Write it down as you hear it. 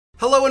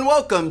Hello and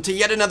welcome to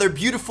yet another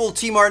beautiful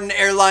T Martin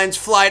Airlines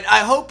flight. I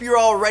hope you're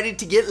all ready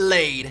to get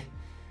laid.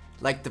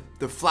 Like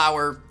the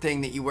flower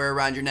thing that you wear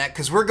around your neck,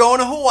 because we're going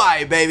to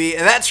Hawaii, baby.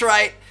 And that's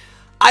right.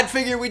 I'd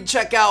figure we'd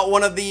check out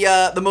one of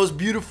the most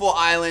beautiful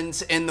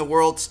islands in the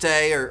world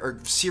today, or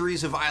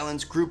series of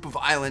islands, group of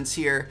islands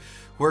here.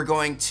 We're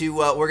going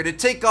to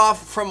take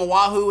off from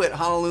Oahu at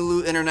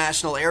Honolulu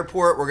International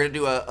Airport. We're going to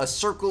do a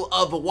circle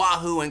of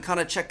Oahu and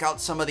kind of check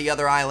out some of the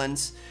other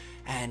islands.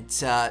 And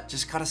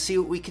just kind of see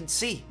what we can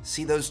see.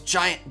 See those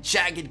giant,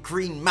 jagged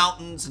green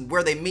mountains and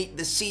where they meet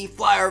the sea,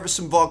 fly over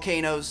some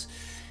volcanoes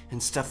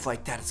and stuff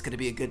like that. It's going to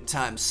be a good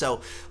time.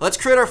 So let's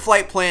create our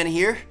flight plan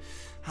here.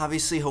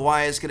 Obviously,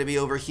 Hawaii is going to be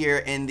over here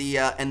in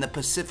the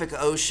Pacific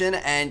Ocean,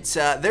 and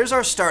there's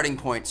our starting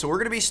point. So we're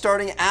going to be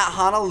starting at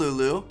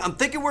Honolulu. I'm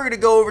thinking we're going to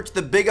go over to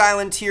the Big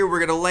Island here. We're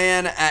going to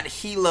land at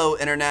Hilo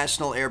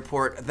International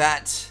Airport.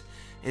 That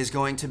is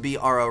going to be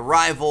our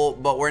arrival,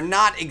 but we're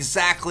not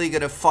exactly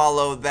going to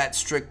follow that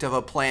strict of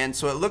a plan.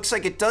 So it looks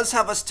like it does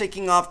have us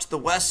taking off to the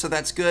west, so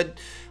that's good.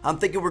 I'm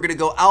thinking we're going to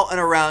go out and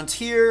around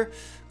here,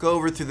 go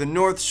over through the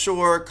North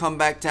Shore, come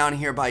back down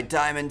here by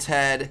Diamond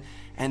Head,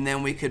 and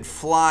then we could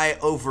fly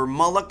over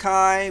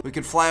Molokai. We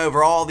could fly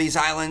over all these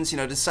islands, you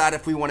know, decide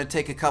if we want to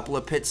take a couple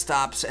of pit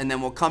stops, and then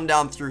we'll come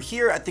down through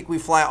here. I think we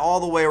fly all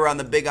the way around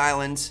the Big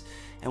Islands,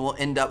 and we'll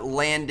end up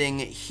landing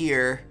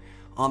here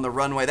on the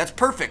runway. That's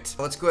perfect.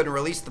 Let's go ahead and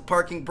release the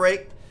parking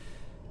brake,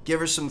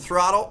 give her some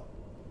throttle,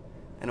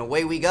 and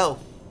away we go.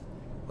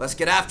 Let's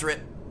get after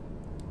it.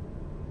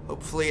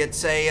 Hopefully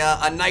it's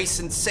a nice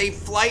and safe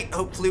flight.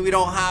 Hopefully we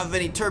don't have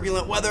any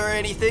turbulent weather or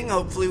anything.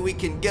 Hopefully we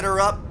can get her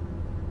up,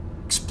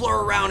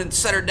 explore around, and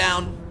set her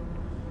down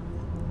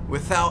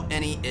without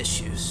any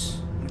issues.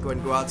 I'm gonna go ahead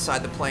and go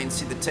outside the plane,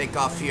 see the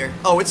takeoff here.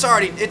 Oh,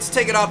 it's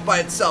taken off by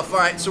itself. All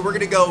right, so we're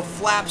gonna go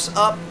flaps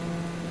up.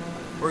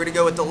 We're gonna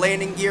go with the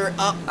landing gear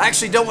up. I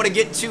actually don't want to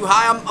get too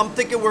high. I'm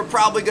thinking we're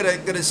probably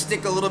gonna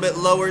stick a little bit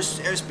lower.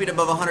 Airspeed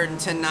above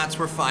 110 knots,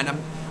 we're fine.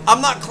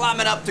 I'm not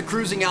climbing up to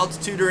cruising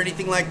altitude or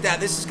anything like that.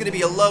 This is gonna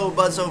be a low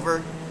buzz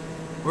over.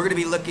 We're gonna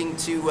be looking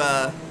to,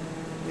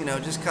 you know,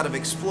 just kind of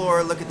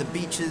explore, look at the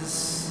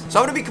beaches. So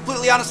I'm gonna be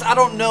completely honest, I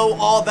don't know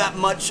all that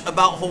much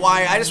about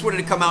Hawaii. I just wanted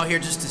to come out here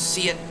just to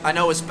see it. I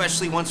know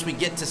especially once we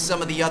get to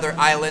some of the other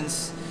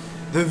islands,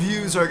 the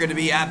views are gonna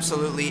be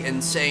absolutely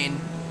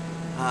insane.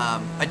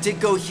 I did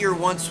go here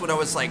once when I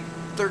was like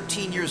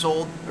 13 years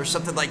old or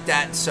something like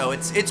that, so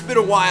it's been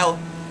a while.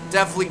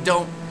 Definitely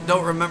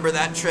don't remember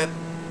that trip.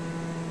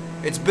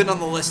 It's been on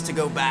the list to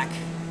go back,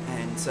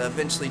 and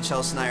eventually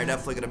Chelsea and I are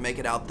definitely going to make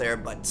it out there,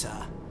 but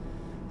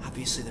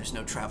obviously there's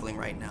no traveling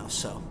right now,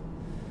 so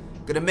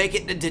gonna make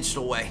it in a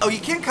digital way. Oh, you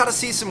can kind of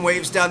see some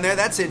waves down there.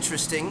 That's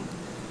interesting.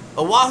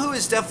 Oahu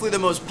is definitely the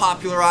most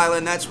popular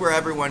island. That's where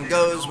everyone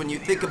goes when you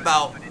think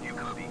about,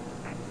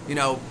 you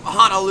know,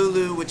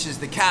 Honolulu, which is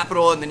the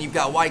capital, and then you've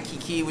got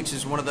Waikiki, which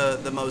is one of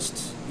the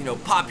most, you know,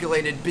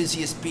 populated,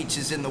 busiest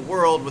beaches in the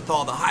world with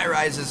all the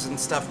high-rises and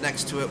stuff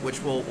next to it,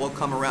 which we'll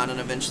come around and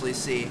eventually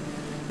see.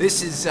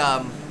 This is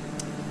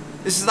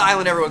the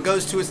island everyone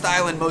goes to. It's the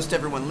island most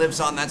everyone lives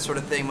on, that sort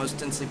of thing, most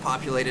densely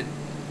populated.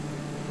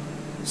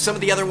 Some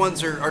of the other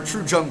ones are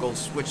true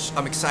jungles, which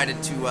I'm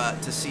excited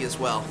to see as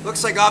well.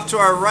 Looks like off to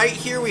our right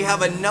here we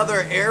have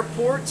another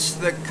airport,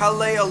 the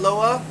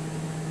Kalealoa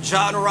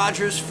John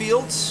Rogers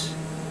Fields.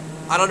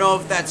 I don't know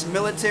if that's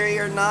military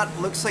or not.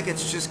 Looks like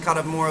it's just kind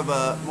of more of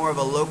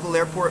a local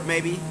airport,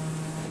 maybe.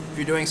 If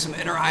you're doing some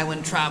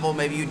inter-island travel,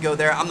 maybe you'd go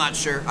there. I'm not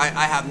sure.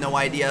 I have no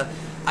idea.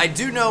 I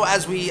do know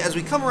as we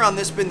come around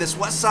this bend, this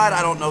west side,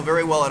 I don't know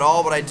very well at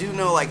all, but I do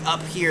know like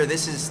up here,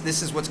 this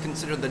is what's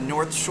considered the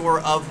North Shore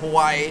of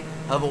Hawaii,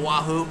 of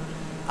Oahu.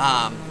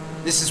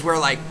 This is where,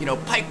 like, you know,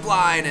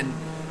 Pipeline and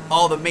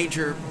all the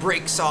major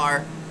breaks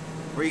are,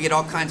 where you get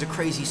all kinds of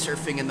crazy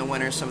surfing in the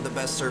winter, some of the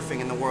best surfing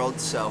in the world.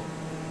 So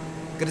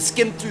gonna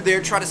skim through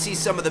there, try to see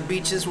some of the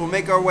beaches. We'll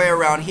make our way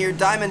around here.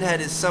 Diamond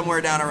Head is somewhere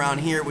down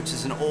around here, which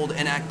is an old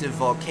inactive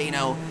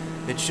volcano.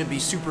 It should be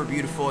super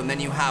beautiful. And then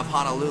you have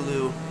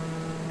Honolulu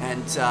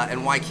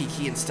and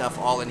Waikiki and stuff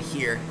all in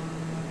here,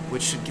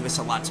 which should give us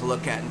a lot to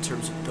look at in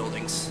terms of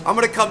buildings. I'm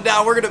gonna come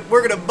down. We're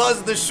gonna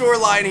buzz the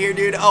shoreline here,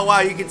 dude. Oh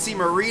wow, you can see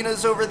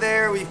marinas over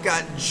there. We've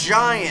got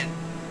giant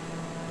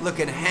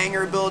looking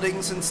hangar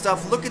buildings and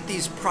stuff. Look at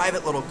these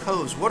private little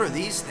coves. What are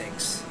these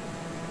things?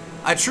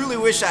 I truly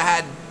wish I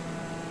had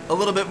a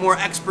little bit more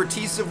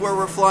expertise of where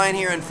we're flying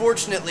here.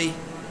 Unfortunately,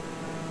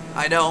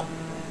 I don't.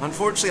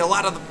 Unfortunately, a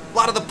lot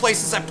of the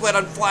places I plan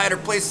on flying are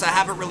places I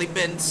haven't really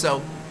been,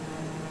 so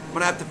I'm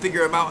gonna have to figure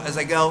them out as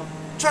I go.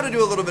 Try to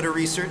do a little bit of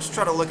research,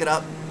 try to look it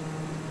up,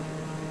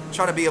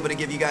 try to be able to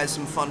give you guys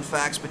some fun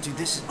facts. But dude,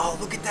 this is, oh,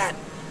 look at that.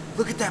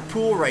 Look at that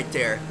pool right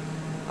there.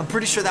 I'm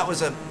pretty sure that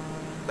was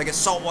like a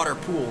saltwater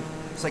pool.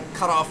 It's like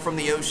cut off from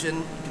the ocean.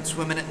 You can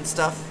swim in it and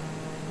stuff.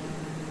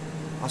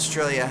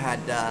 Australia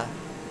had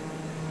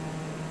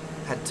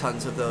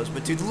tons of those.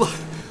 But dude,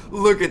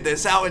 look at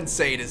this. How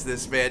insane is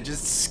this, man?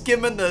 Just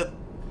skimming the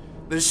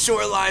the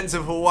shorelines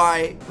of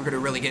Hawaii. We're gonna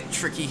really get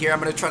tricky here. I'm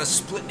gonna try to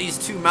split these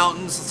two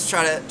mountains. Let's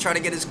try to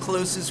get as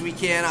close as we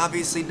can.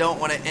 Obviously don't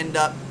want to end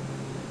up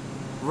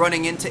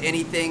running into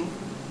anything,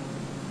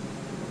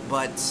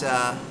 but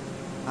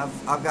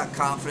I've got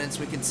confidence.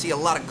 We can see a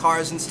lot of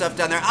cars and stuff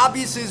down there.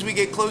 Obviously, as we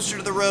get closer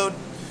to the road,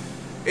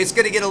 it's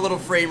going to get a little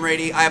frame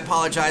ratey. I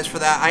apologize for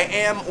that. I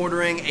am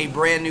ordering a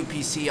brand new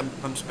PC.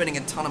 I'm spending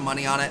a ton of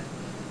money on it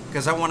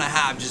because I want to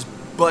have just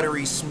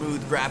buttery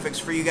smooth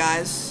graphics for you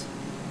guys.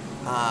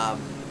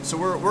 So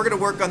we're going to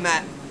work on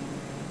that.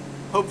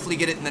 Hopefully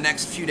get it in the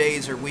next few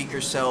days or week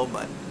or so,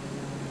 but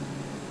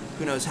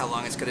who knows how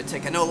long it's going to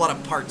take. I know a lot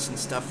of parts and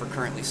stuff are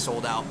currently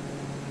sold out.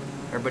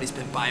 Everybody's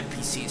been buying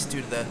PCs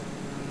due to the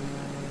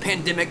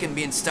pandemic and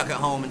being stuck at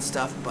home and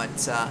stuff,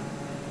 but I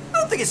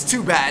don't think it's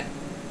too bad.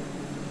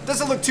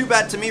 Doesn't look too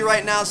bad to me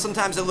right now.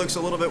 Sometimes it looks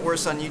a little bit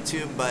worse on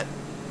YouTube, but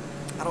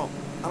I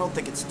don't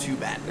think it's too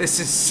bad. This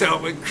is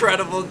so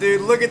incredible,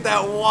 dude. Look at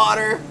that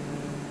water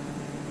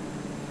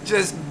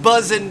just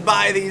buzzing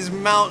by these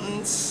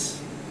mountains,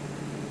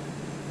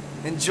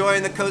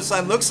 enjoying the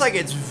coastline. Looks like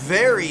it's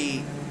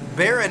very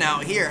barren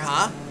out here,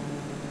 huh?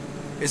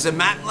 Is the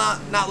map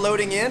not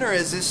loading in, or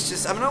is this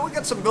just... I mean, we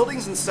got some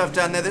buildings and stuff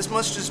down there. This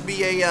must just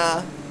be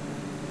a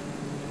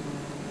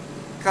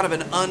kind of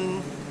an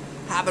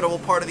uninhabitable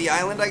part of the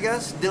island, I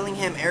guess.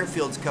 Dillingham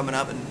Airfield's coming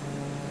up in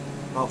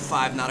about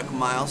 5 nautical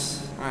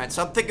miles. All right,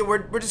 so I'm thinking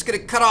we're just gonna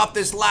cut off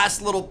this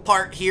last little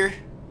part here.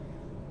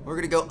 We're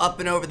gonna go up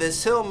and over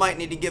this hill. Might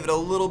need to give it a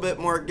little bit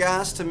more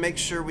gas to make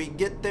sure we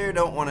get there.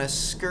 Don't want to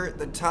skirt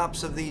the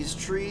tops of these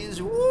trees.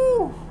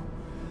 Woo!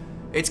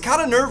 It's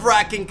kind of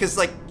nerve-wracking because,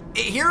 like,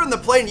 here in the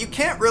plane, you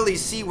can't really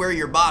see where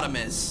your bottom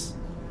is.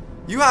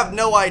 You have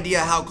no idea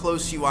how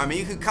close you are. I mean,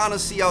 you could kind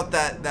of see out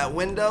that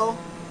window.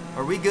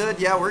 Are we good?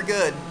 Yeah, we're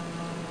good.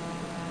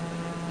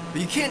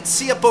 But you can't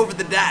see up over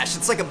the dash.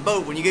 It's like a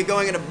boat. When you get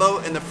going in a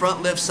boat and the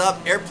front lifts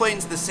up,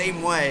 airplanes the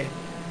same way.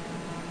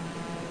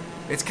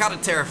 It's kind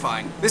of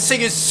terrifying. This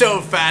thing is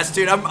so fast,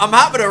 dude. I'm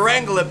having to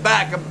wrangle it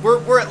back.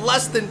 We're at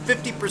less than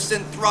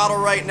 50% throttle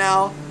right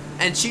now,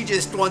 and she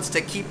just wants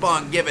to keep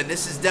on giving.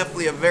 This is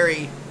definitely a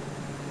very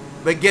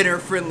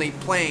beginner-friendly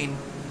plane.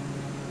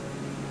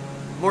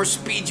 More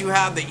speed you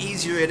have, the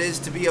easier it is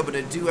to be able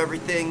to do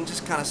everything.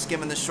 Just kind of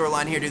skimming the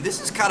shoreline here, dude. This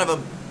is kind of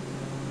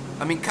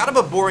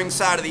a boring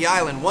side of the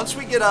island. Once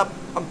we get up,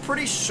 I'm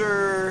pretty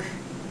sure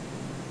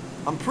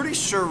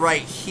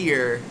right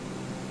here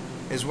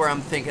is where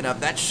I'm thinking of.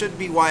 That should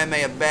be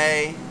Waimea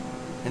Bay,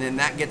 and then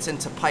that gets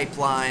into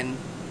Pipeline.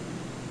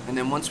 And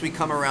then once we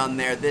come around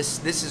there,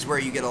 this is where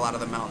you get a lot of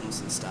the mountains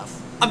and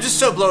stuff. I'm just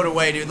so blown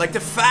away, dude. Like, the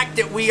fact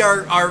that we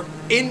are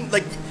in,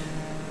 like,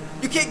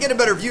 you can't get a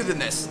better view than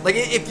this. Like,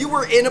 if you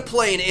were in a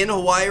plane in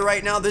Hawaii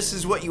right now, this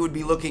is what you would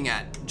be looking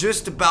at.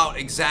 Just about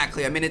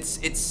exactly. I mean,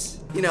 it's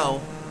you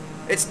know,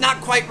 it's not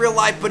quite real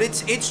life, but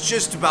it's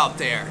just about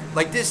there.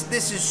 Like, this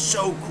is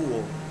so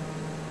cool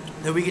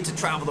that we get to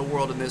travel the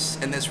world in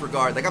this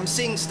regard. Like, I'm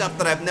seeing stuff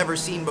that I've never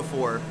seen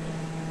before.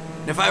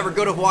 And if I ever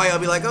go to Hawaii, I'll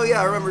be like, oh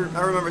yeah, I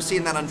remember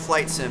seeing that on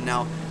Flight Sim.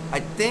 Now, I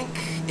think,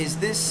 is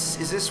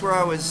this where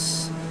I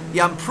was?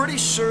 Yeah, I'm pretty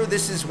sure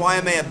this is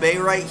Waimea Bay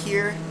right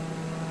here.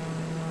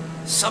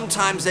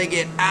 Sometimes they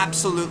get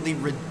absolutely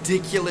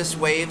ridiculous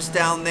waves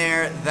down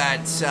there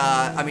that,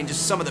 I mean,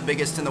 just some of the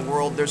biggest in the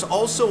world. There's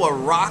also a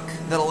rock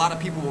that a lot of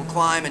people will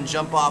climb and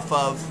jump off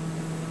of.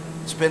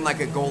 It's been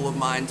like a goal of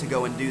mine to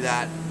go and do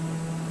that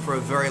for a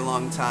very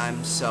long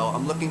time, so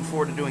I'm looking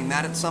forward to doing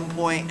that at some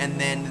point. And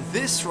then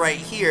this right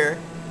here,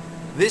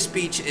 this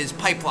beach is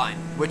Pipeline,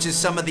 which is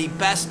some of the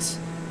best,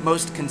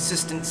 most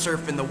consistent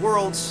surf in the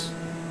world.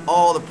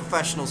 All the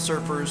professional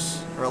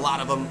surfers, or a lot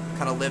of them,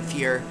 kind of live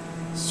here,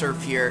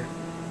 surf here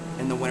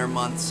in the winter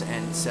months.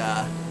 And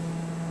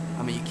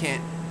I mean,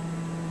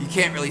 you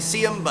can't really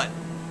see them, but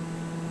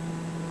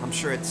I'm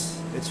sure it's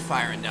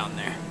firing down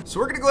there. So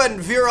we're gonna go ahead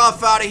and veer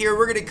off out of here.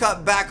 We're gonna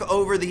cut back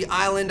over the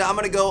island. I'm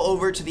gonna go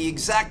over to the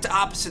exact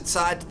opposite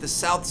side, to the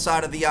south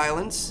side of the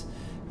islands,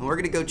 and we're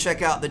gonna go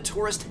check out the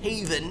tourist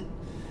haven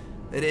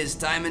that is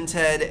Diamond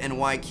Head and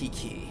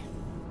Waikiki.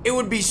 It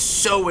would be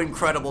so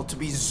incredible to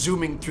be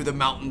zooming through the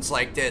mountains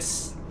like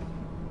this.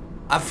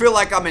 I feel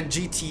like I'm in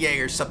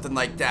GTA or something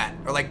like that,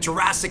 or like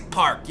Jurassic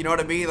Park, you know what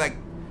I mean? Like,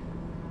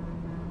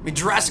 I mean,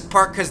 Jurassic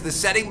Park because the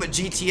setting, but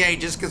GTA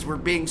just because we're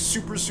being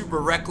super, super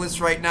reckless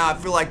right now. I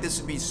feel like this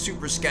would be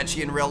super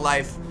sketchy in real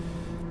life.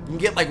 You can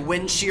get like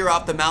wind shear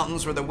off the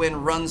mountains where the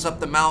wind runs up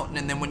the mountain,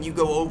 and then when you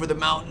go over the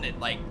mountain, it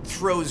like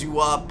throws you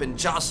up and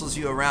jostles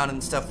you around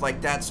and stuff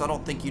like that. So I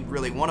don't think you'd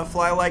really want to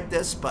fly like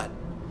this, but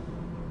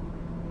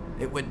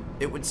it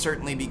would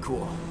certainly be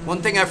cool.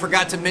 One thing I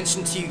forgot to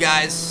mention to you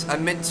guys, I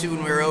meant to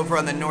when we were over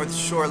on the North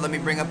Shore. Let me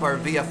bring up our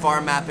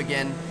VFR map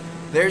again.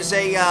 There's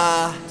a,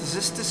 does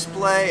this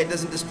display? It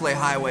doesn't display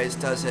highways,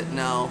 does it?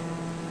 No.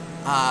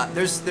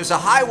 There's a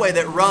highway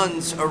that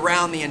runs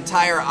around the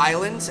entire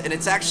island, and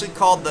it's actually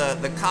called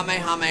the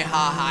Kamehameha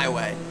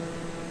Highway.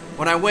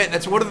 When I went,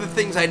 that's one of the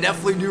things I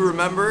definitely do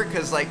remember,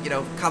 because, like, you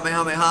know,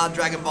 Kamehameha,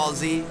 Dragon Ball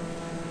Z.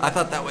 I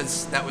thought that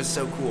was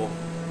so cool.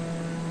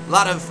 A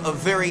lot of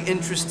very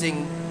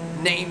interesting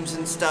names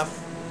and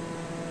stuff.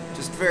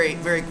 Just very,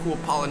 very cool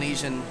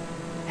Polynesian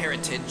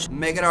heritage.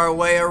 Making our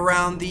way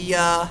around the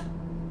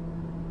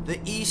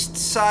east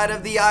side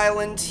of the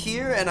island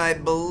here, and I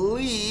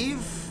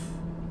believe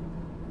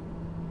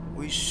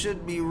we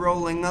should be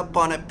rolling up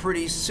on it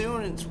pretty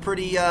soon. It's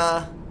pretty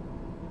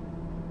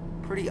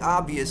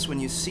obvious when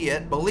you see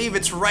it. Believe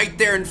it's right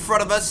there in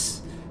front of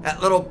us.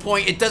 That little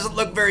point. It doesn't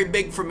look very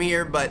big from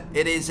here, but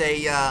it is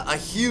a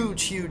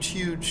huge, huge,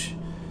 huge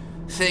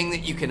thing that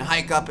you can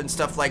hike up and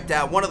stuff like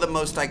that. One of the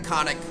most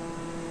iconic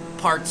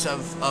parts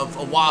of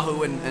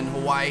Oahu and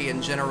Hawaii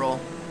in general.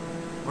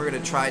 We're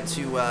gonna try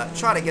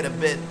to get a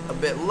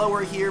bit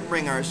lower here,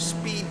 bring our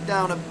speed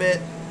down a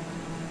bit,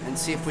 and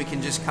see if we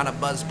can just kind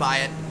of buzz by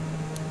it.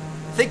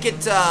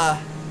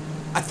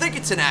 I think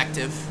it's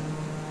inactive.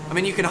 I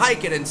mean, you can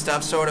hike it and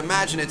stuff, so I'd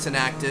imagine it's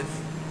inactive.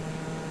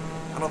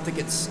 I don't think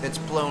it's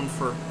blown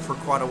for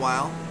quite a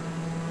while.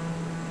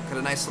 Got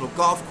a nice little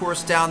golf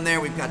course down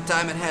there. We've got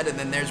Diamond Head, and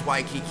then there's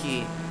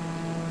Waikiki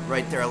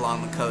right there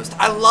along the coast.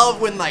 I love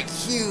when like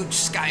huge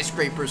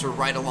skyscrapers are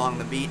right along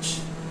the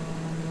beach.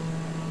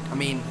 I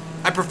mean,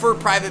 I prefer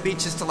private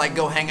beaches to like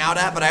go hang out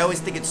at, but I always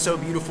think it's so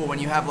beautiful when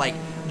you have like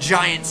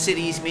giant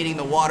cities meeting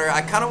the water.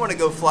 I kind of want to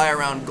go fly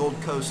around Gold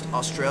Coast,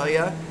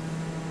 Australia,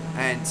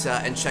 and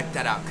check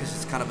that out because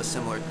it's kind of a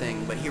similar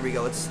thing. But here we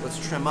go.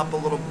 Let's trim up a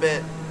little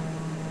bit,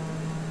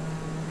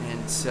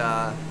 and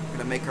we're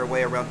gonna make our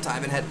way around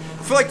Diamond Head.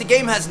 I feel like the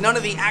game has none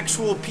of the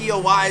actual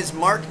POIs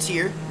marked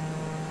here,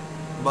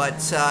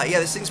 but yeah,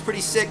 this thing's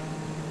pretty sick.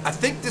 I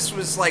think this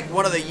was like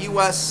one of the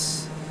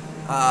U.S.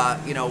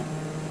 You know,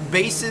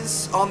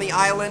 bases on the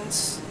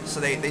islands, so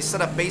they set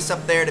up base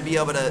up there to be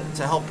able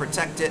to help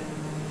protect it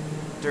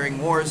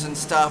during wars and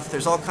stuff.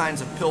 There's all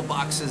kinds of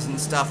pillboxes and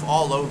stuff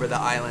all over the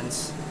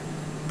islands.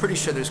 Pretty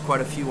sure there's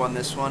quite a few on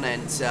this one,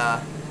 and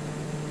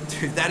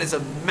dude, that is a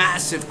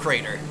massive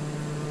crater.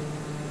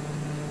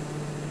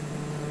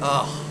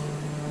 Oh,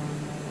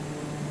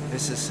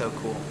 this is so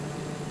cool.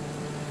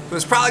 So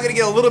it's probably gonna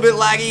get a little bit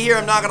laggy here,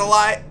 I'm not gonna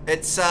lie.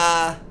 It's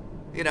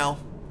you know,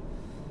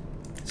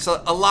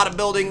 so a lot of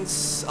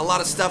buildings, a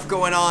lot of stuff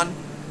going on.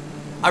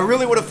 I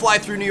really want to fly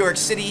through New York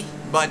City,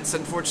 but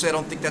unfortunately I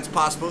don't think that's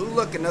possible. Ooh,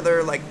 look,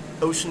 another like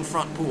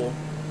oceanfront pool.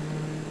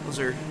 Those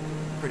are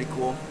pretty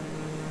cool.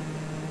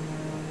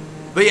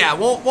 But yeah,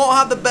 won't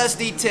have the best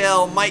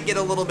detail, might get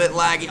a little bit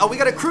laggy. Oh, we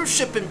got a cruise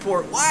ship in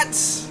port.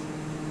 What?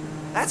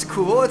 That's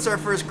cool. It's our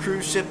first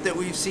cruise ship that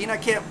we've seen. I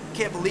can't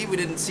believe we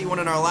didn't see one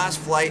in our last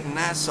flight in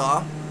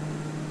Nassau.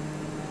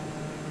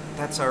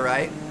 That's all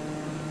right.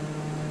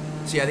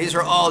 So yeah, these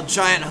are all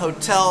giant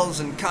hotels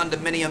and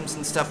condominiums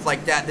and stuff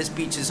like that. This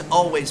beach is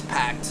always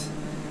packed.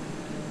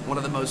 One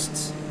of the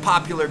most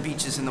popular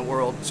beaches in the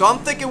world. So I'm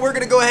thinking we're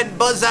gonna go ahead and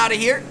buzz out of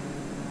here.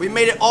 We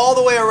made it all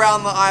the way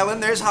around the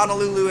island. There's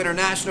Honolulu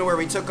International where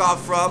we took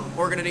off from.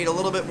 We're gonna need a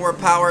little bit more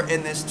power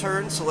in this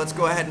turn, so let's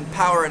go ahead and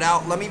power it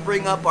out. Let me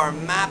bring up our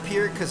map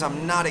here because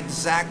I'm not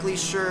exactly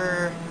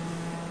sure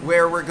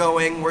where we're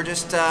going. We're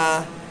just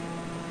we're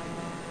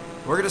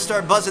gonna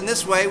start buzzing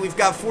this way. We've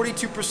got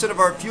 42% of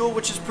our fuel,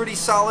 which is pretty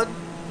solid.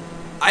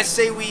 I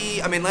say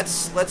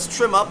let's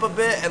trim up a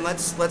bit and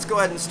let's go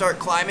ahead and start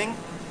climbing.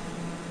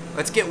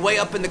 Let's get way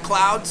up in the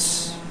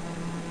clouds.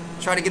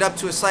 Try to get up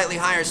to a slightly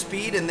higher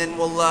speed, and then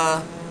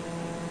we'll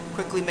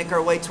quickly make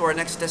our way to our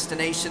next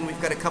destination.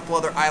 We've got a couple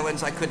other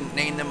islands. I couldn't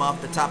name them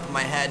off the top of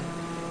my head.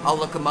 I'll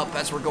look them up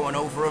as we're going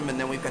over them, and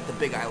then we've got the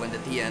big island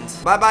at the end.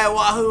 Bye-bye,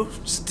 Oahu.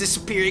 Just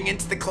disappearing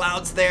into the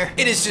clouds there.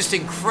 It is just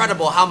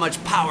incredible how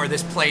much power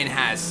this plane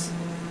has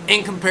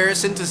in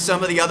comparison to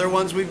some of the other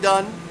ones we've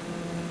done.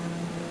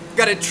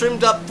 Got it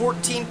trimmed up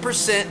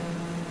 14%,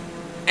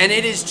 and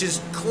it is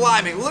just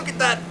climbing. Look at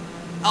that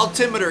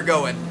altimeter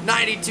going.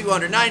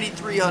 9,200,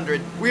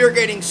 9,300. We are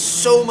getting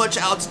so much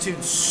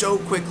altitude so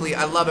quickly.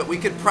 I love it. We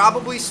could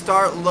probably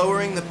start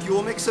lowering the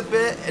fuel mix a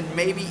bit and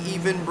maybe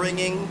even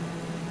bringing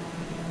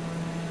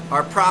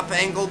our prop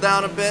angle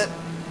down a bit.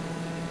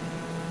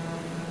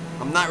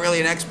 I'm not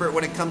really an expert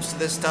when it comes to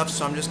this stuff,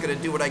 so I'm just going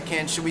to do what I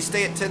can. Should we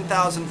stay at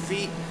 10,000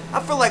 feet? I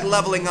feel like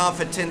leveling off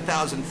at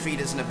 10,000 feet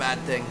isn't a bad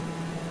thing.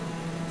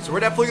 So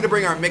we're definitely going to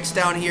bring our mix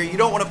down here. You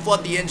don't want to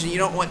flood the engine. You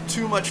don't want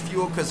too much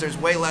fuel because there's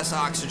way less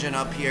oxygen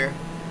up here.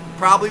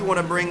 Probably want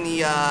to bring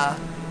the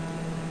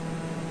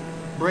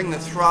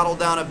throttle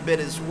down a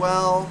bit as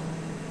well.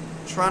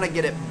 Trying to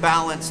get it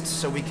balanced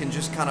so we can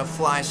just kind of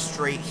fly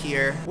straight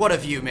here. What a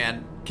view,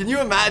 man. Can you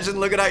imagine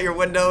looking out your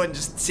window and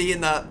just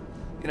seeing the,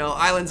 you know,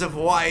 islands of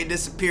Hawaii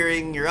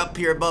disappearing? You're up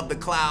here above the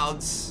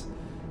clouds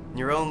in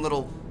your own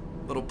little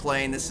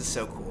plane. This is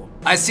so cool.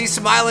 I see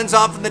some islands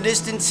off in the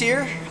distance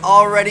here,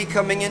 already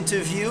coming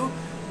into view.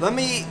 Let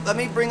me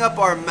bring up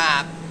our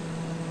map.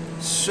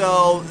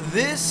 So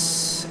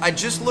this, I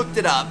just looked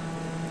it up.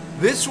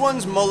 This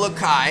one's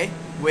Molokai,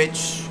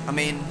 which, I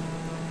mean,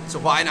 it's a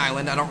Hawaiian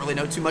island. I don't really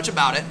know too much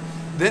about it.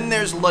 Then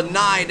there's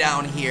Lanai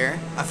down here.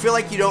 I feel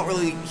like you don't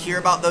really hear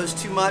about those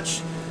too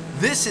much.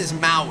 This is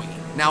Maui.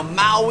 Now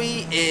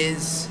Maui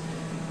is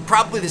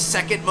probably the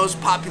second most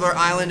popular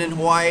island in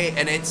Hawaii,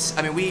 and it's,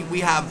 I mean, we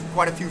have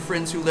quite a few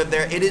friends who live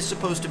there. It is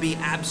supposed to be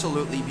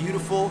absolutely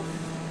beautiful.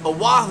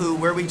 Oahu,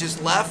 where we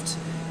just left,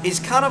 is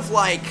kind of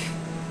like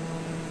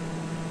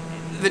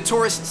the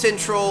tourist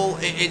central.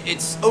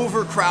 It's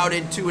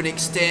overcrowded to an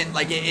extent.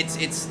 Like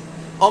it's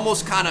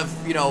almost kind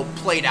of, you know,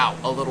 played out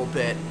a little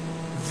bit.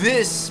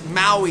 This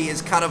Maui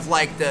is kind of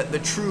like the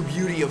true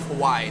beauty of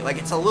Hawaii. Like,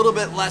 it's a little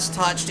bit less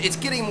touched. It's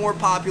getting more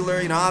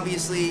popular, you know,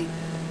 obviously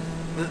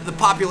the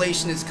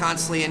population is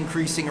constantly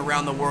increasing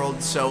around the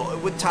world, so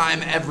with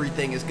time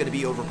everything is going to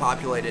be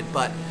overpopulated.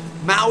 But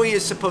Maui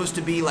is supposed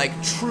to be like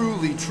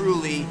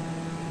truly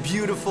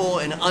beautiful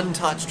and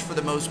untouched for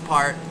the most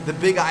part. The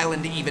Big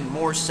Island even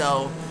more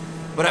so.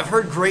 But I've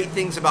heard great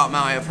things about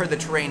Maui. I've heard the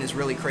terrain is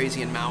really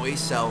crazy in Maui,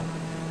 so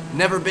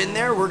never been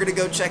there. We're gonna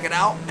go check it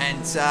out,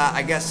 and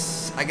I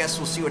guess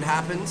we'll see what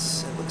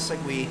happens. It looks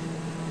like we're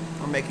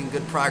making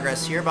good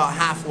progress here, about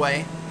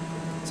halfway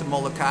to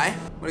Molokai.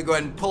 I'm gonna go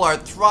ahead and pull our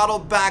throttle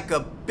back a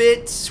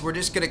bit. We're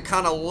just gonna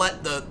kind of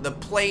let the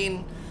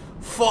plane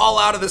fall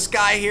out of the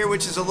sky here,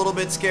 which is a little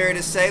bit scary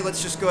to say.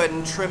 Let's just go ahead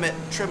and trim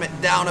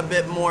it down a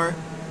bit more.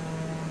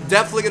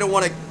 Definitely gonna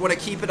want to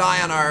keep an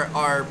eye on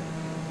our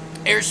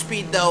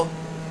airspeed though.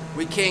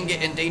 We can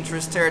get in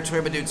dangerous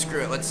territory, but dude,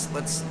 screw it. Let's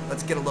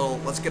get a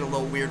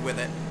little weird with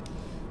it.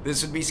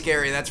 This would be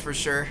scary, that's for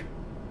sure.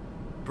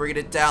 Bringing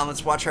it down.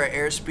 Let's watch our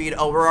airspeed.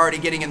 Oh, we're already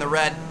getting in the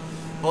red.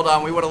 Hold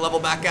on, we want to level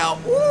back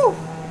out. Woo!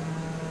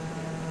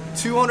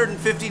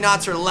 250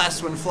 knots or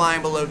less when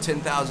flying below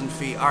 10,000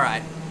 feet. All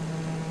right,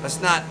 let's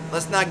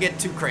not get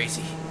too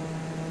crazy.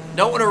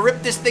 Don't want to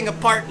rip this thing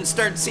apart and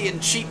start seeing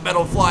sheet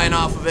metal flying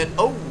off of it.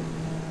 Oh.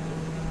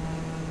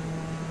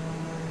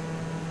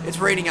 It's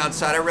raining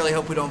outside. I really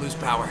hope we don't lose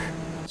power.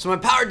 So my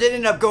power did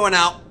end up going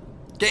out.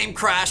 Game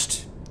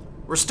crashed.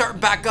 We're starting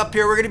back up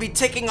here. We're going to be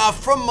taking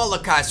off from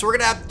Molokai. So we're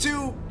going to have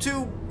two,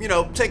 you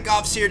know,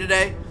 takeoffs here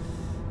today,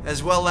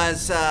 as well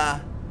as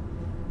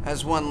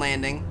one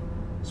landing.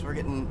 So we're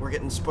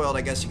getting spoiled,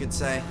 I guess you could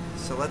say.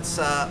 So let's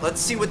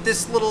see what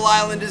this little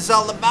island is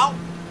all about.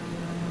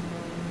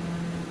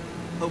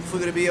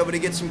 Hopefully going to be able to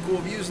get some cool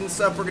views and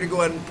stuff. We're going to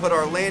go ahead and put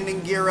our landing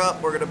gear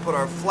up. We're going to put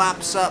our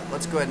flaps up.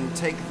 Let's go ahead and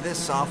take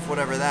this off,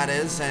 whatever that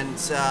is. And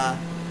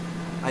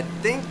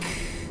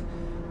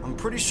I'm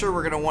pretty sure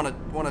we're going to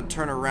want to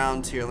turn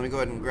around here. Let me go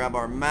ahead and grab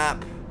our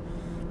map.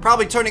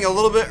 Probably turning a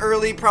little bit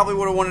early. Probably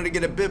would have wanted to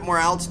get a bit more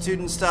altitude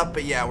and stuff.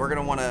 But yeah, we're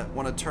going to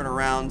want to turn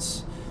around.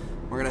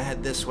 We're going to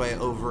head this way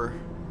over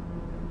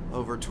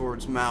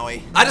towards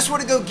Maui. I just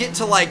want to go get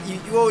to, like,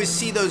 you always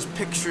see those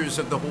pictures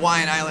of the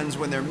Hawaiian Islands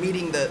when they're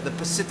meeting the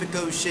Pacific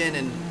Ocean,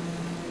 and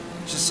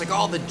just like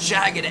all the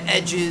jagged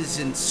edges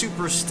and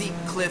super steep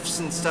cliffs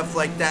and stuff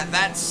like that.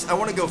 I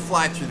want to go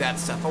fly through that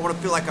stuff. I want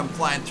to feel like I'm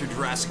flying through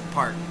Jurassic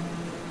Park.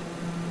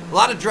 A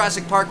lot of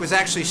Jurassic Park was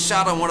actually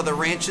shot on one of the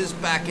ranches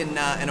back in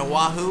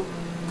Oahu.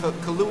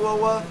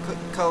 Kaloa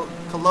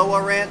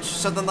Ranch,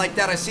 something like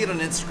that. I see it on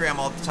Instagram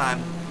all the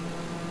time.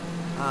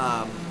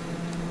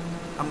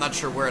 I'm not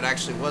sure where it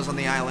actually was on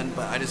the island,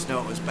 but I just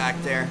know it was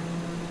back there.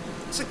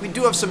 Looks like we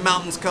do have some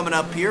mountains coming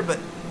up here, but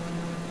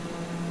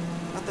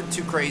nothing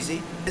too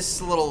crazy. This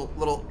is a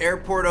little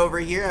airport over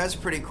here. That's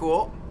pretty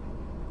cool.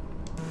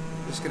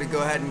 Just gonna go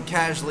ahead and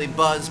casually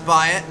buzz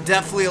by it.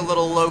 Definitely a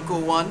little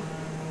local one.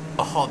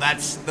 Oh,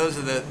 those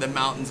are the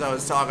mountains I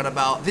was talking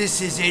about.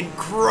 This is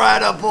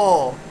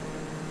incredible.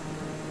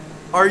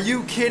 Are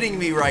you kidding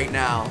me right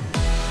now?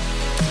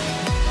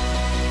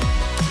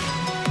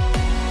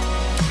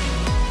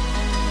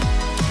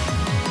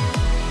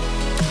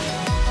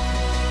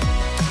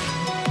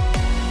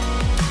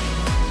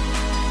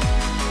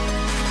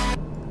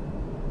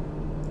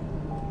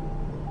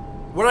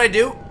 What did I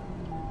do?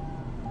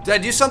 Did I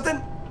do something?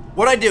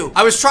 What'd I do?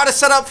 I was trying to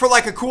set up for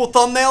like a cool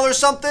thumbnail or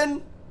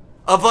something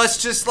of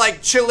us just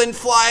like chilling,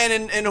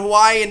 flying in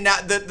Hawaii, and now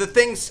the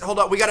things. Hold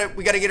on, we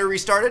gotta get her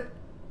restarted.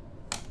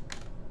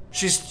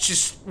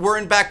 She's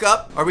whirring back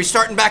up. Are we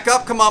starting back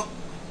up? Come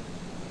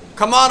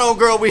on, old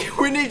girl.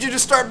 We need you to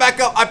start back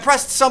up. I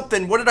pressed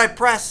something. What did I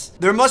press?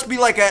 There must be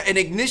like an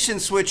ignition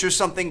switch or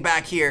something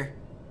back here.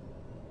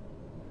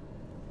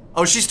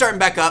 Oh, she's starting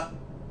back up.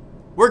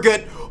 We're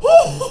good.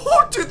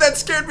 Oh, dude, that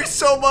scared me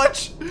so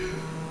much.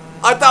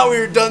 I thought we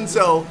were done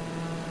so.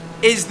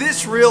 Is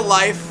this real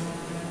life?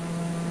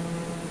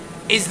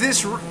 Is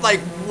this,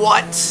 like,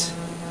 what?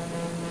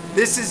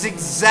 This is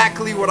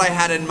exactly what I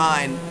had in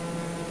mind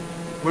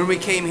when we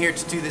came here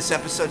to do this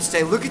episode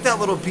today. Look at that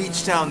little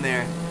beach down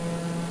there.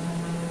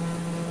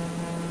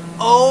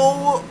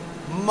 Oh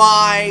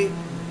my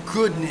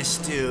goodness,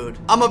 dude.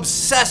 I'm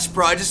obsessed,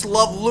 bro. I just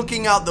love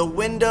looking out the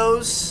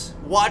windows,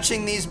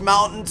 watching these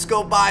mountains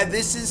go by.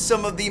 This is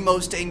some of the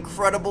most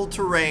incredible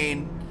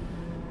terrain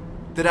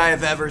that I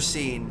have ever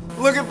seen.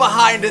 Look at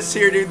behind us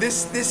here, dude.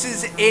 This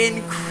is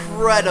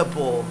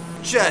incredible.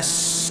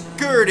 Just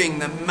skirting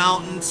the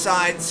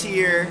mountainsides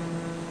here.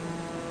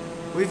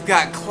 We've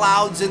got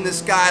clouds in the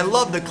sky. I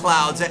love the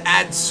clouds. It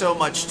adds so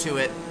much to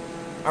it.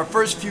 Our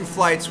first few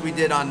flights we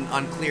did on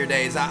clear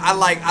days. I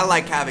like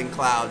having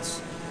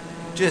clouds.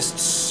 Just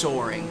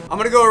soaring. I'm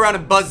gonna go around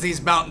and buzz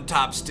these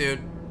mountaintops, dude.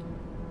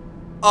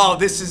 Oh,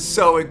 this is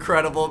so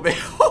incredible, man.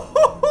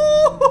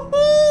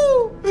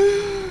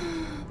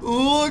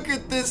 Look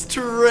at this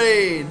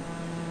terrain.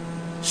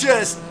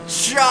 Just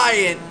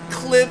giant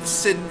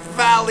cliffs and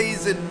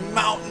valleys and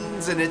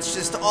mountains, and it's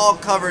just all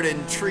covered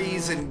in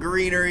trees and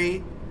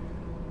greenery.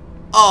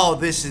 Oh,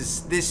 this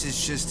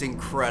is just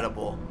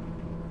incredible.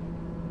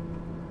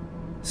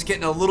 It's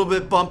getting a little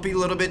bit bumpy, a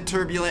little bit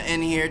turbulent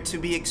in here, to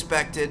be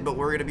expected, but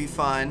we're gonna be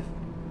fine.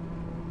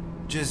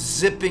 Just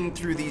zipping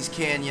through these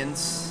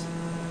canyons.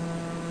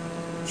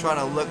 Trying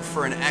to look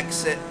for an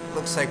exit.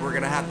 Looks like we're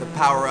gonna have to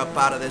power up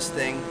out of this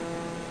thing.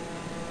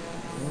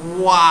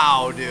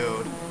 Wow,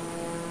 dude.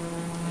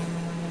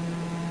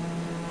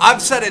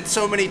 I've said it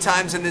so many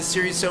times in this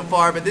series so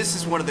far, but this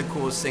is one of the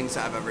coolest things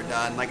I've ever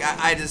done. Like,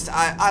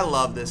 I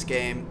love this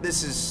game.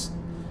 This is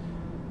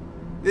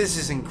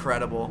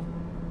incredible.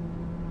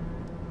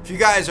 If you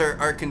guys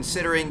are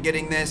considering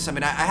getting this, I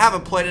mean, I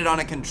haven't played it on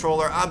a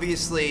controller.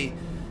 Obviously,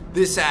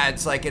 this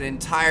adds like an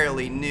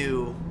entirely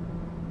new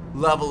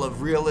level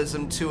of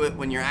realism to it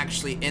when you're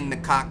actually in the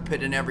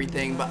cockpit and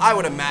everything, but I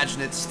would imagine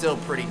it's still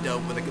pretty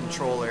dope with a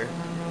controller.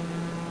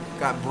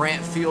 Got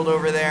Brant Field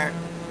over there.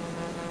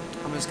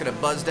 I'm just gonna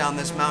buzz down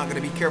this mountain.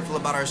 Gonna be careful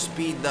about our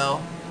speed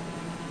though.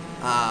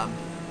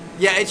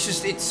 Yeah,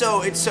 it's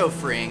so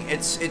freeing.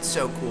 It's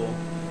so cool.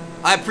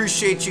 I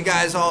appreciate you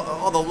guys,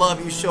 all the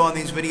love you show on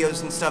these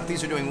videos and stuff.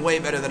 These are doing way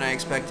better than I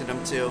expected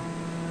them to.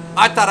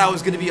 I thought I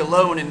was gonna be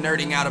alone and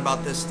nerding out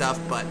about this stuff,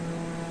 but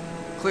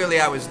clearly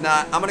I was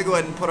not. I'm gonna go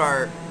ahead and put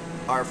our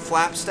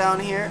flaps down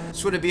here.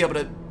 This would be able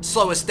to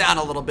slow us down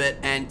a little bit,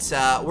 and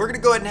we're gonna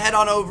go ahead and head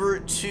on over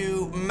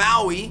to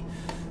Maui,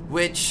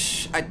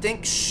 which I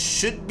think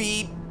should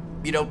be,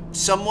 you know,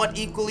 somewhat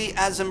equally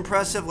as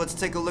impressive. Let's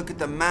take a look at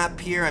the map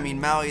here. I mean,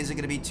 Maui isn't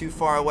gonna be too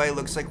far away.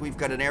 Looks like we've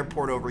got an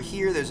airport over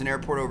here. There's an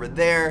airport over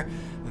there.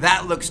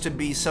 That looks to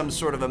be some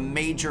sort of a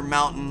major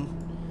mountain.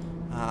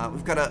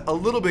 We've got a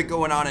little bit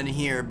going on in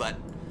here, but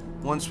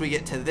once we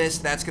get to this,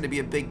 that's going to be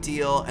a big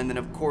deal. And then,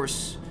 of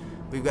course,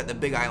 we've got the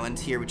big island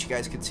here, which you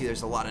guys can see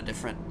there's a lot of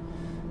different,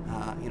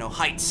 you know,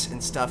 heights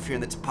and stuff here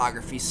in the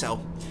topography.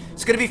 So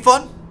it's going to be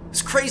fun.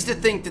 It's crazy to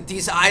think that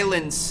these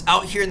islands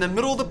out here in the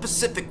middle of the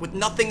Pacific with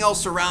nothing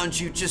else around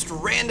you just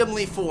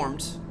randomly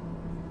formed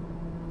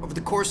over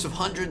the course of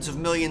hundreds of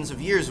millions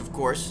of years, of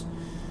course.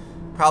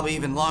 Probably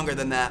even longer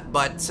than that.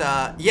 But,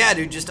 yeah,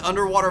 dude, just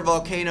underwater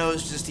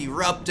volcanoes just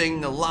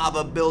erupting, the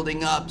lava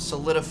building up,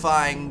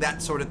 solidifying,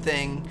 that sort of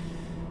thing.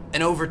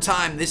 And over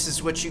time, this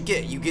is what you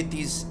get. You get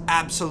these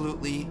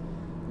absolutely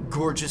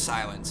gorgeous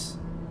islands.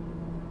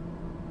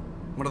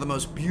 One of the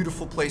most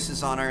beautiful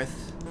places on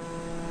Earth.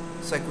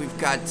 Looks like we've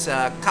got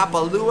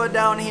Kapalua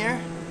down here.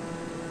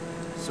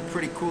 It's a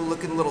pretty cool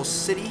looking little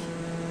city.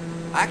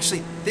 I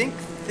actually think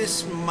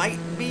this might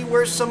be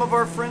where some of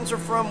our friends are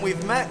from.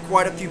 We've met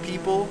quite a few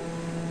people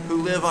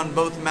who live on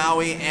both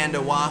Maui and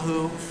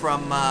Oahu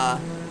from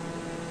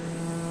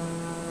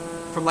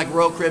like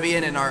Royal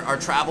Caribbean and our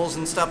travels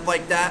and stuff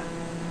like that.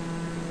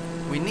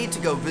 We need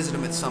to go visit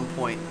them at some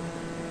point.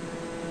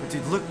 But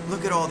dude,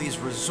 look at all these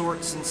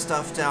resorts and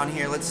stuff down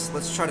here.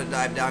 Let's try to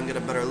dive down, get a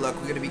better look.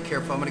 We gotta be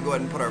careful. I'm gonna go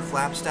ahead and put our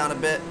flaps down a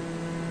bit.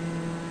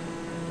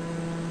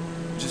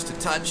 Just a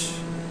touch.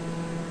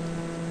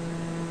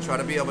 Try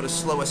to be able to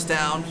slow us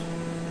down.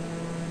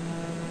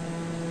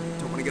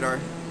 Don't want to get our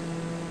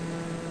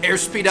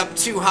airspeed up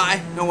too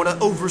high. Don't want to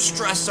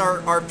overstress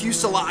our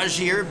fuselage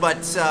here,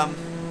 but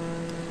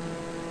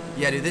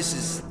yeah, dude,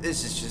 this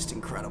is just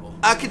incredible.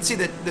 I can see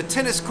the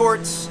tennis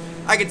courts.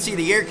 I can see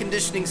the air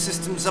conditioning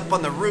systems up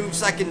on the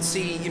roofs. I can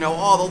see, you know,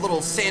 all the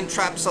little sand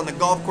traps on the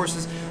golf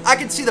courses. I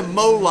can see the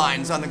mow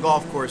lines on the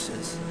golf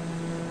courses.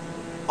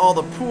 All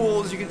the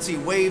pools. You can see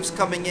waves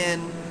coming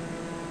in.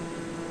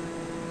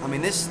 I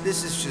mean, this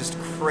is just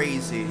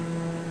crazy.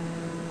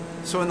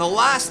 So in the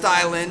last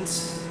island,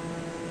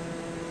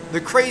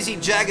 the crazy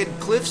jagged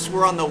cliffs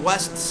were on the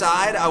west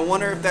side. I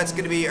wonder if that's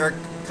going to be, or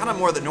kind of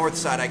more the north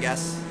side, I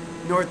guess.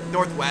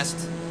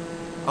 Northwest.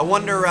 I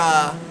wonder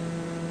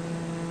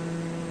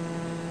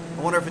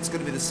if it's going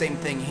to be the same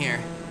thing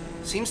here.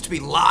 Seems to be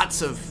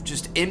lots of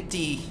just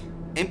empty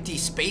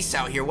space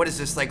out here. What is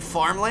this, like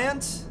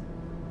farmlands?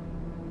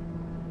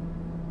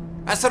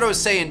 That's what I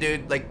was saying,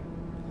 dude. Like,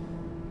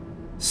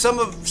 some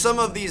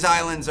of these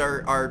islands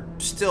are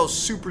still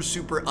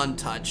super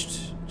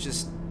untouched.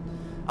 Just,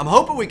 I'm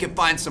hoping we can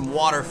find some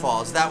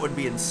waterfalls. That would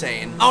be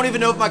insane. I don't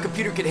even know if my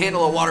computer could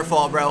handle a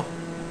waterfall, bro.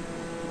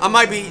 I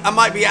might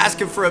be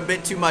asking for a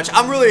bit too much.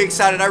 I'm really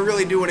excited. I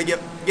really do want to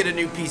get a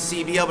new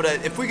PC. Be able to,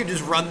 if we could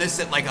just run this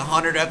at like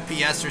 100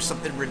 FPS or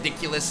something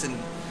ridiculous and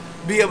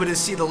be able to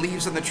see the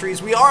leaves on the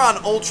trees. We are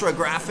on ultra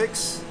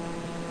graphics.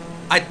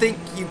 I think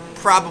you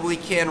probably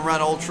can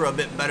run ultra a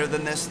bit better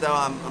than this, though.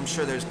 I'm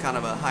sure there's kind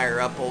of a higher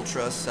up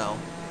ultra, so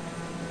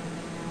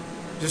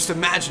just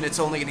imagine it's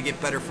only going to get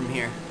better from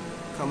here.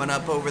 Coming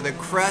up over the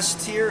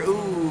crest here.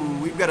 Ooh,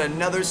 we've got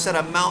another set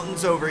of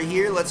mountains over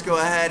here. Let's go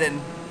ahead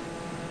and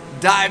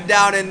dive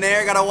down in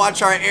there. Gotta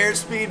watch our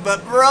airspeed,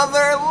 but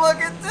brother,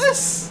 look at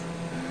this.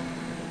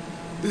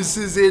 This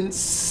is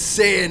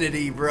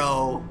insanity,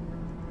 bro.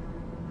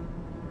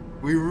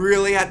 We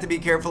really have to be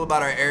careful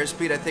about our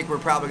airspeed. I think we're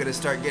probably going to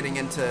start getting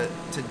into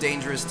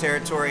dangerous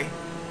territory.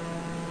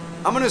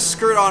 I'm going to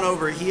skirt on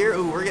over here.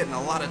 Ooh, we're getting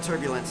a lot of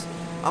turbulence.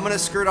 I'm going to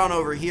skirt on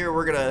over here.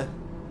 We're going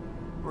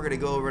to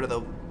go over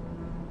to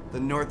the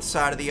north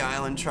side of the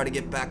island, try to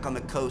get back on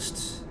the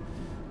coast,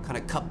 kind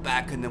of cut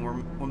back, and then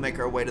we'll make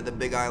our way to the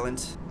big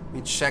island. Let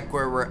me check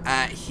where we're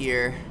at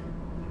here.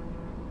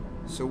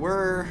 So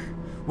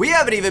we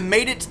haven't even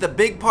made it to the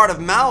big part of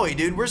Maui,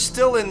 dude. We're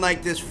still in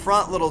like this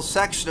front little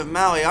section of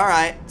Maui. All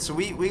right, so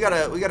we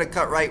gotta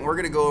cut right, and we're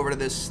gonna go over to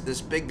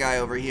this big guy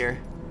over here.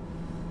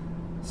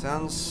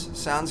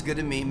 Sounds good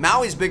to me.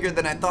 Maui's bigger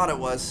than I thought it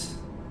was.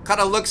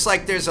 Kind of looks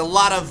like there's a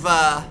lot of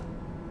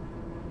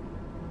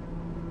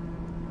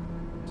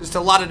just a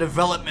lot of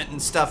development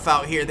and stuff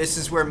out here. This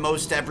is where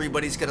most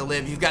everybody's gonna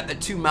live. You've got the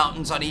two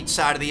mountains on each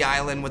side of the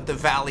island with the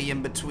valley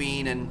in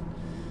between, and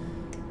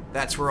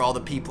that's where all the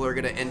people are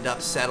gonna end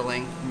up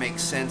settling.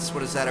 Makes sense.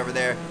 What is that over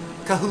there?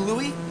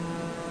 Kahului?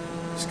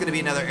 It's gonna be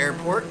another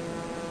airport.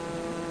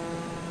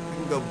 We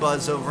can go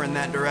buzz over in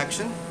that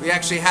direction. We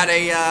actually had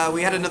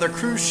we had another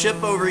cruise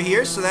ship over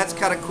here, so that's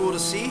kind of cool to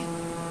see.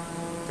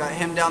 Got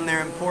him down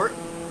there in port.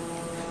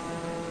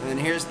 And then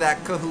here's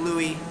that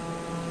Kahului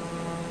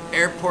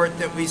airport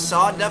that we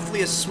saw.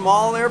 Definitely a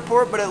small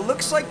airport, but it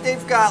looks like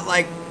they've got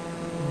like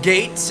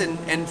gates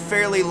and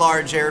fairly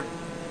large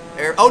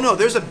oh no,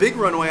 there's a big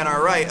runway on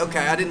our right. Okay,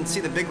 I didn't see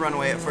the big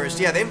runway at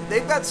first. Yeah,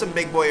 they've got some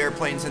big boy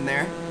airplanes in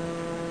there.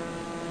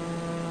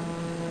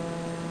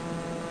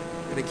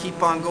 Gonna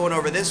keep on going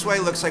over this way.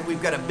 Looks like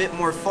we've got a bit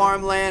more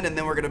farmland, and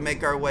then we're gonna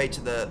make our way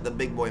to the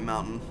big boy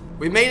mountain.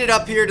 We made it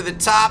up here to the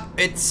top.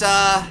 It's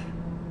I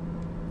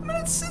mean,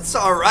 it's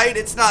all right.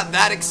 It's not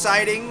that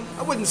exciting.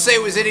 I wouldn't say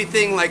it was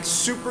anything like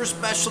super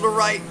special to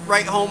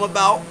write home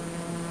about.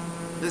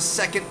 This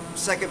second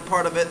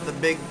part of it, the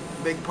big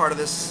part of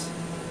this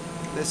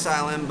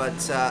island, but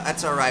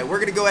that's all right. We're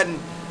gonna go ahead and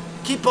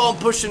keep on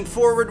pushing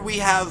forward. We've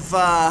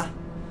got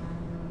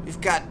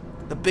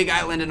the big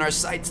island in our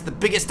sights, the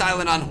biggest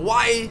island on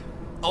Hawaii,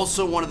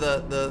 also one of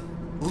the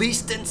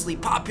least densely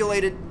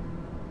populated.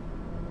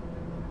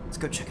 Let's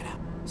go check it out.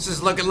 This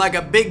is looking like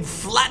a big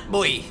flat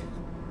boy,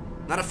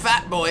 not a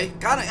fat boy.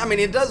 Kind of, I mean,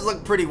 it does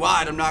look pretty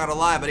wide, I'm not gonna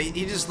lie, but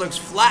he just looks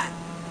flat,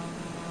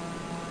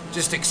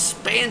 just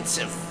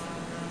expansive.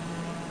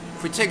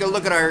 If we take a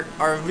look at our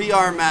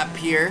VR map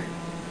here,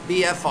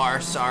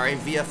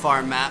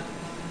 VFR map.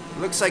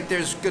 Looks like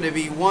there's going to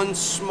be one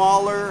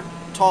smaller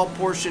tall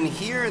portion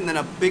here and then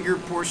a bigger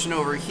portion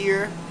over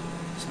here.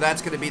 So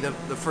that's going to be the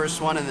first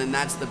one, and then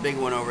that's the big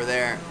one over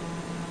there.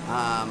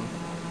 I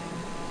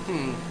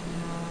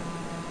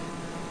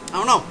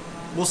don't know.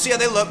 We'll see how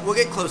they look. We'll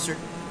get closer.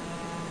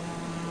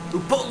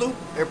 Upolu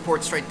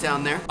Airport's right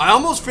down there. I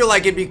almost feel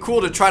like it'd be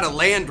cool to try to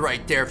land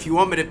right there if you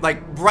want me to,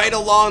 like right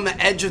along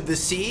the edge of the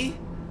sea.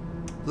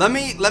 Let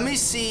me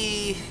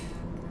see.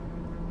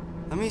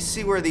 Let me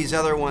see where these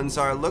other ones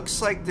are.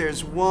 Looks like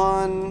there's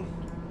one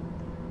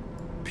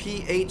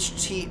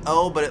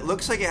PHTO, but it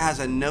looks like it has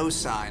a no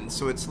sign.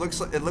 So it looks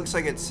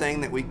like it's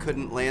saying that we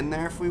couldn't land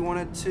there if we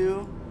wanted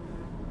to.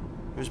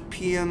 There's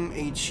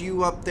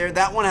PMHU up there.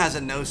 That one has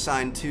a no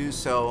sign too.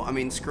 So I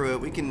mean, screw it.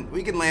 We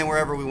can land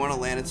wherever we want to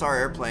land. It's our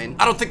airplane.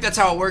 I don't think that's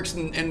how it works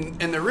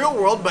in the real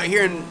world, but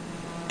here in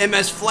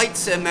MS Flight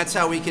Sim, that's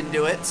how we can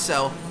do it.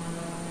 So.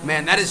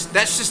 Man, that's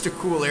just a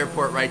cool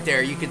airport right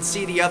there. You could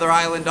see the other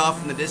island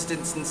off in the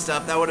distance and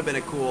stuff. That would have been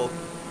a cool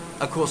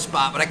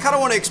spot. But I kind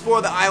of want to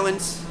explore the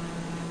islands.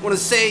 I want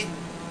to say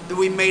that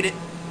we made it,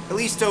 at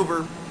least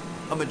over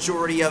a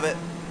majority of it.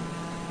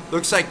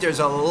 Looks like there's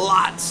a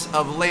lot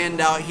of land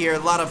out here, a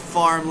lot of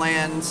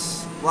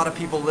farmlands, a lot of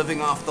people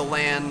living off the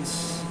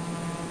lands,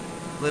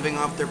 living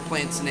off their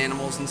plants and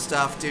animals and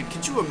stuff. Dude,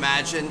 could you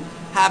imagine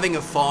having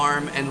a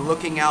farm and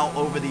looking out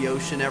over the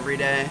ocean every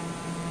day?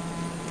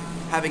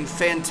 Having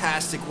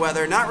fantastic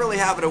weather, not really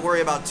having to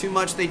worry about too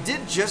much. They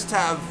did just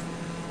have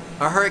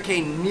a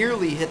hurricane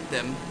nearly hit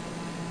them,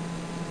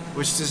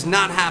 which does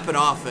not happen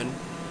often.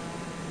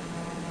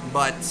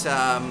 But,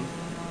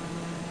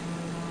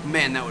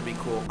 man, that would be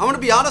cool. I'm gonna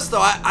be honest though,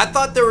 I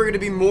thought there were gonna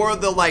be more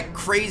of the like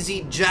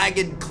crazy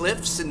jagged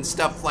cliffs and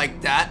stuff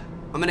like that.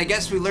 I mean, I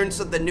guess we learn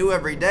something new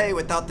every day.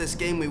 Without this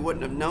game, we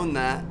wouldn't have known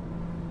that.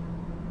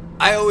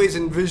 I always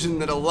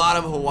envisioned that a lot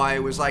of Hawaii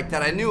was like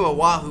that. I knew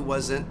Oahu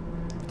wasn't.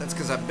 That's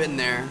because I've been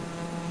there.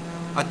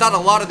 I thought a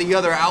lot of the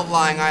other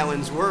outlying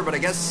islands were, but I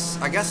guess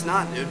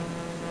not, dude.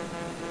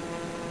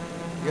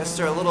 I guess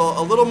they're a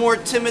little more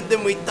timid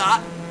than we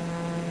thought.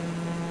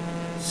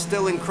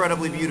 Still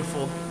incredibly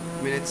beautiful.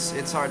 I mean,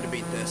 it's hard to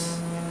beat this.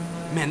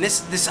 Man,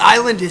 this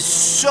island is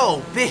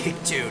so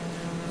big, dude.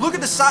 Look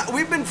at the size.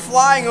 We've been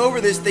flying over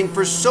this thing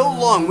for so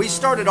long. We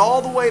started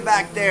all the way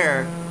back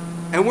there,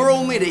 and we're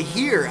only to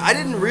here. I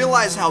didn't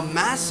realize how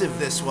massive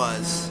this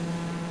was.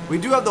 We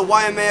do have the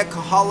Waimea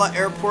Kahala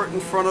Airport in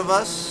front of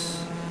us.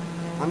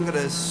 I'm gonna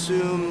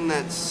assume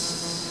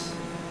that's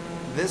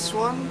this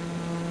one.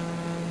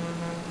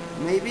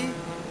 Maybe?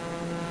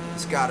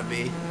 It's gotta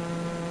be.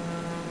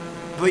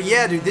 But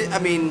yeah, dude, I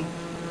mean,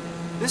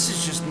 this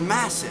is just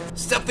massive.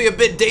 It's definitely a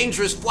bit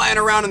dangerous flying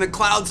around in the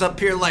clouds up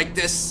here like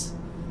this,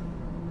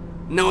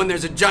 knowing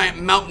there's a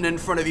giant mountain in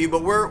front of you.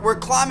 But we're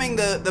climbing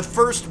the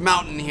first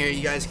mountain here.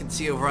 You guys can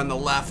see over on the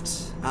left.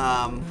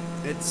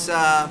 It's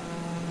I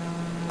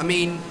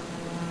mean,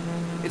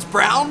 it's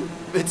brown.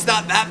 It's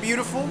not that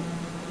beautiful.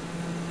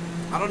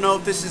 I don't know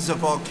if this is a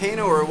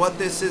volcano or what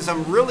this is.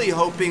 I'm really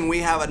hoping we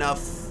have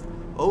enough.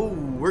 Oh,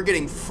 we're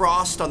getting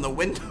frost on the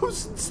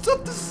windows and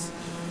stuff.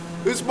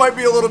 This might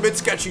be a little bit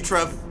sketchy,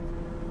 Trev.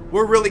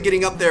 We're really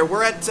getting up there.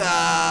 We're at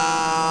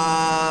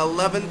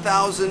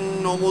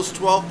 11,000, almost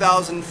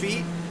 12,000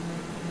 feet.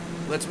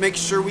 Let's make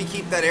sure we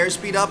keep that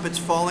airspeed up. It's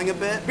falling a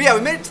bit. But yeah,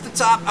 we made it to the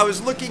top. I was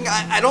looking.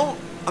 I don't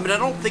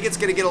think it's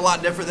going to get a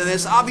lot different than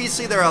this.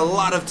 Obviously, there are a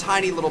lot of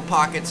tiny little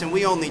pockets, and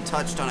we only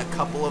touched on a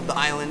couple of the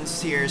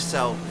islands here.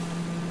 So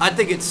I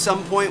think at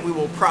some point we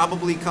will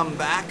probably come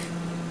back.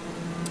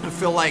 I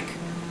feel like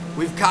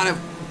we've kind of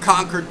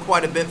conquered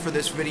quite a bit for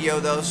this video,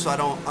 though, so I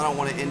don't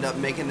want to end up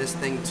making this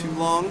thing too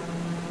long.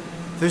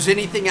 If there's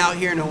anything out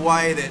here in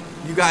Hawaii that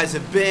you guys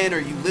have been or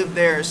you live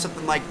there or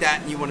something like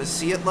that and you want to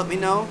see it, let me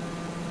know.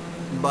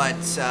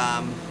 But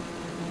I'm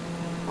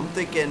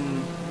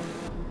thinking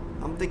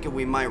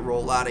we might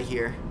roll out of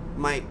here.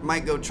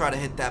 Might go try to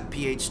hit that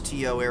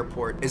PHTO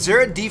airport. Is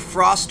there a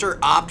defroster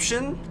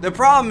option? The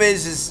problem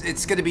is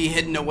it's going to be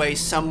hidden away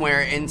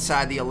somewhere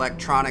inside the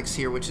electronics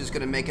here, which is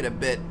going to make it a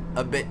bit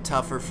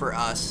tougher for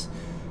us.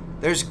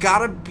 There's got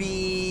to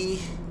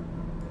be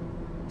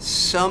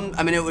some,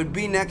 I mean, it would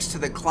be next to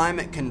the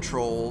climate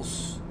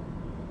controls,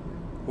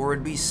 or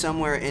it'd be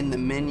somewhere in the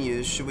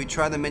menus. Should we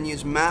try the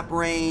menus? Map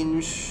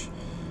range.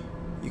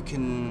 You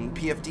can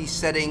PFD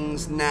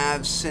settings,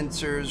 nav,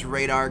 sensors,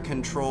 radar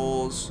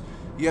controls.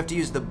 You have to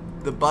use the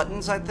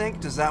buttons, I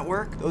think. Does that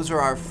work? Those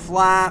are our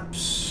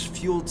flaps,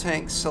 fuel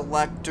tank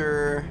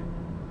selector,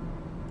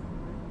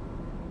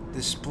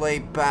 display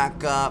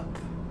backup.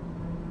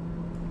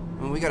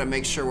 And we got to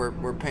make sure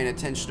we're paying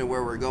attention to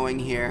where we're going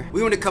here.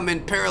 We want to come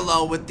in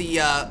parallel with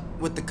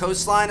the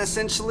coastline,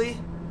 essentially.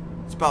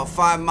 It's about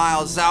 5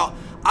 miles out.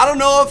 I don't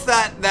know if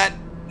that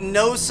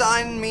no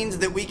sign means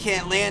that we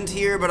can't land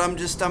here, but I'm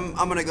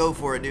gonna go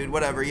for it, dude.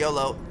 Whatever,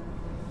 YOLO.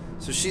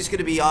 So she's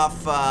gonna be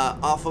off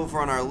over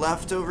on our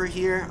left over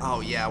here.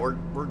 Oh yeah,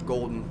 we're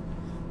golden.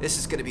 This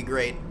is gonna be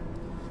great.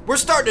 We're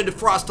starting to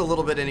defrost a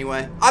little bit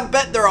anyway. I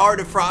bet there are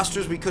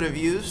defrosters we could have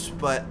used,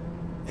 but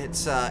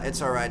it's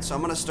all right. So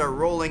I'm gonna start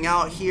rolling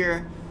out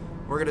here.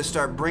 We're gonna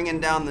start bringing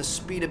down the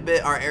speed a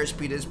bit. Our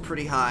airspeed is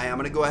pretty high. I'm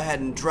gonna go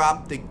ahead and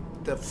drop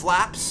the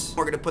flaps.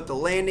 We're gonna put the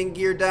landing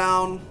gear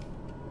down.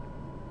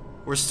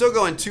 We're still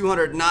going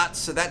 200 knots,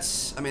 so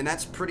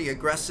that's pretty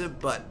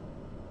aggressive, but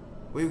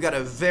we've got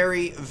a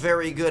very,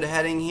 very good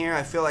heading here.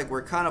 I feel like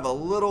we're kind of a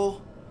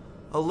little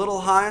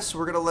high, so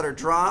we're gonna let her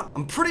drop.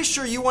 I'm pretty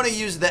sure you want to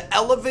use the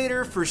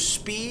elevator for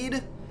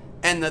speed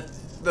and the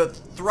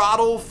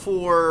throttle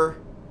for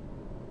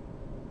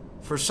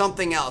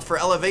something else, for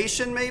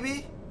elevation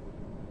maybe.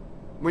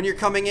 When you're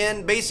coming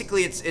in,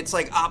 basically it's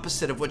like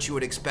opposite of what you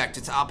would expect.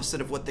 It's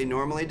opposite of what they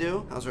normally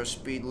do. How's our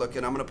speed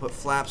looking? I'm gonna put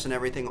flaps and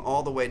everything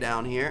all the way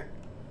down here.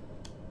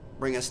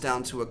 Bring us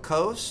down to a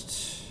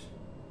coast.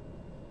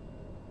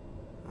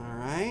 All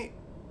right,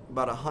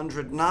 about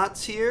 100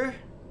 knots here.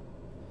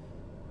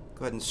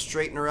 Go ahead and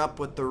straighten her up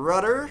with the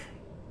rudder.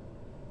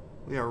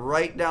 We are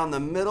right down the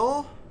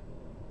middle.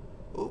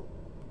 Oop,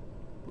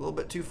 a little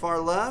bit too far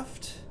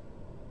left.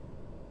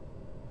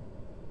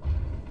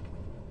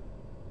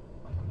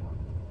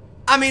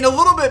 I mean, a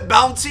little bit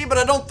bouncy, but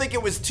I don't think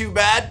it was too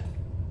bad.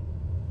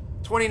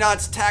 20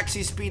 knots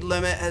taxi speed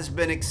limit has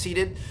been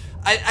exceeded.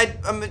 I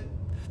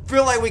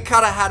feel like we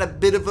kind of had a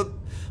bit of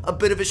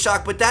a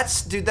shock, but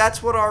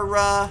that's what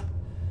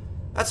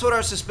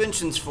our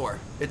suspension's for.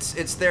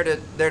 It's there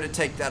to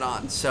take that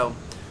on. So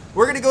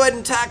we're gonna go ahead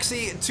and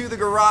taxi to the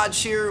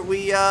garage here.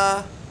 We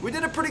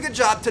did a pretty good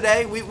job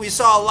today. We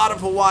saw a lot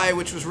of Hawaii,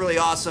 which was really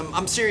awesome.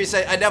 I'm serious.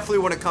 I definitely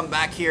want to come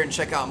back here and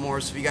check out more.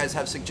 So if you guys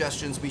have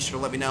suggestions, be sure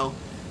to let me know.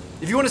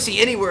 If you want to see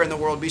anywhere in the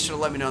world, be sure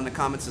to let me know in the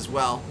comments as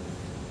well.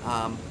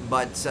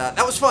 But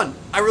that was fun.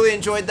 I really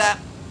enjoyed that.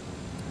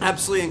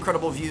 Absolutely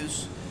incredible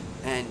views,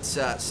 and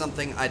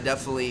something I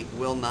definitely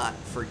will not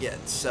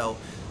forget. So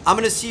I'm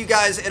going to see you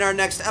guys in our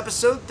next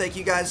episode. Thank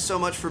you guys so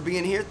much for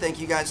being here. Thank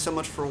you guys so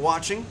much for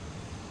watching.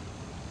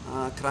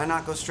 Could I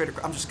not go straight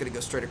across? I'm just going to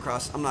go straight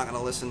across. I'm not going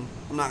to listen.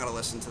 I'm not going to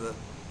listen to the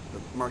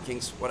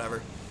markings,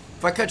 whatever.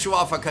 If I cut you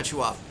off, I cut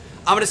you off.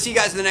 I'm going to see you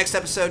guys in the next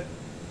episode.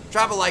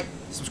 Drop a like,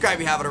 subscribe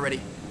if you haven't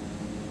already.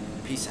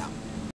 Peace out.